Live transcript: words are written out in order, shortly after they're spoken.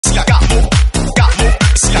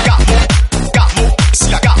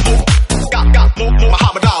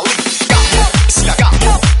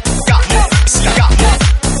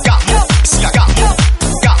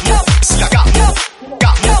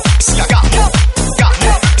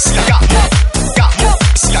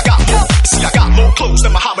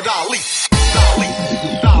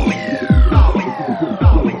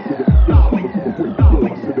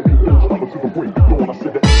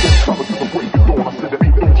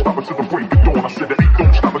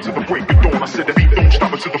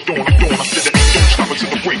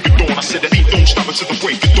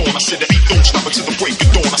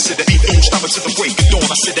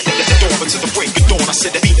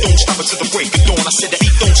dawn. I said the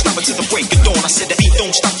beat don't stop until the break of dawn. I said the beat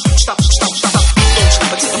don't stop, stop, stop, stop. Beat don't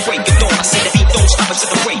stop until the break of dawn. I said the beat don't stop until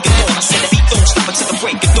the break of dawn. I said the beat don't stop until the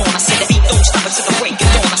break of dawn. I said the beat don't stop until the break of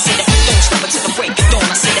dawn. I said the beat don't stop until the break of dawn.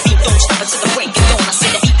 I said the beat don't stop until the break of dawn. I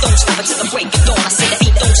said the beat don't stop until the break of dawn. I said the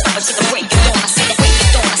beat don't stop until the break of dawn. I said the break of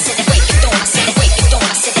dawn. I said the break of dawn. I said the break of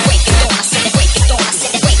dawn. I said the break of dawn. I said the break of dawn. I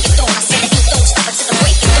said the break of dawn. I said the beat don't stop until the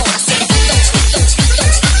break of dawn. I said the beat don't stop, don't stop,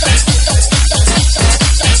 don't stop, don't stop, don't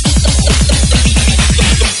stop, don't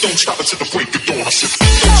stop, don't stop until the break of dawn. I said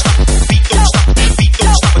beat don't stop, beat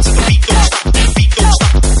don't stop until the beat don't stop, beat don't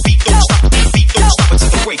stop, beat don't stop, beat don't stop until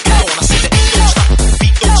the break of dawn. I said beat don't stop,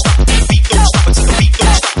 beat don't stop, beat don't stop until the beat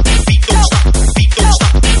don't stop, beat don't stop, beat don't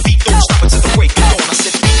stop, beat don't stop until the break of dawn. I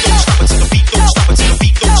said beat don't stop until the beat don't stop until the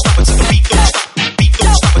beat don't stop until the beat don't stop, beat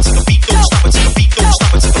don't stop until the beat don't stop until the beat don't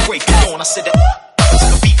stop until the break of dawn. I said the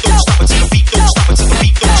beat don't stop until the beat don't stop until the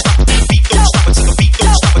beat don't stop, beat don't stop until the beat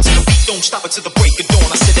don't stop until the beat don't stop until the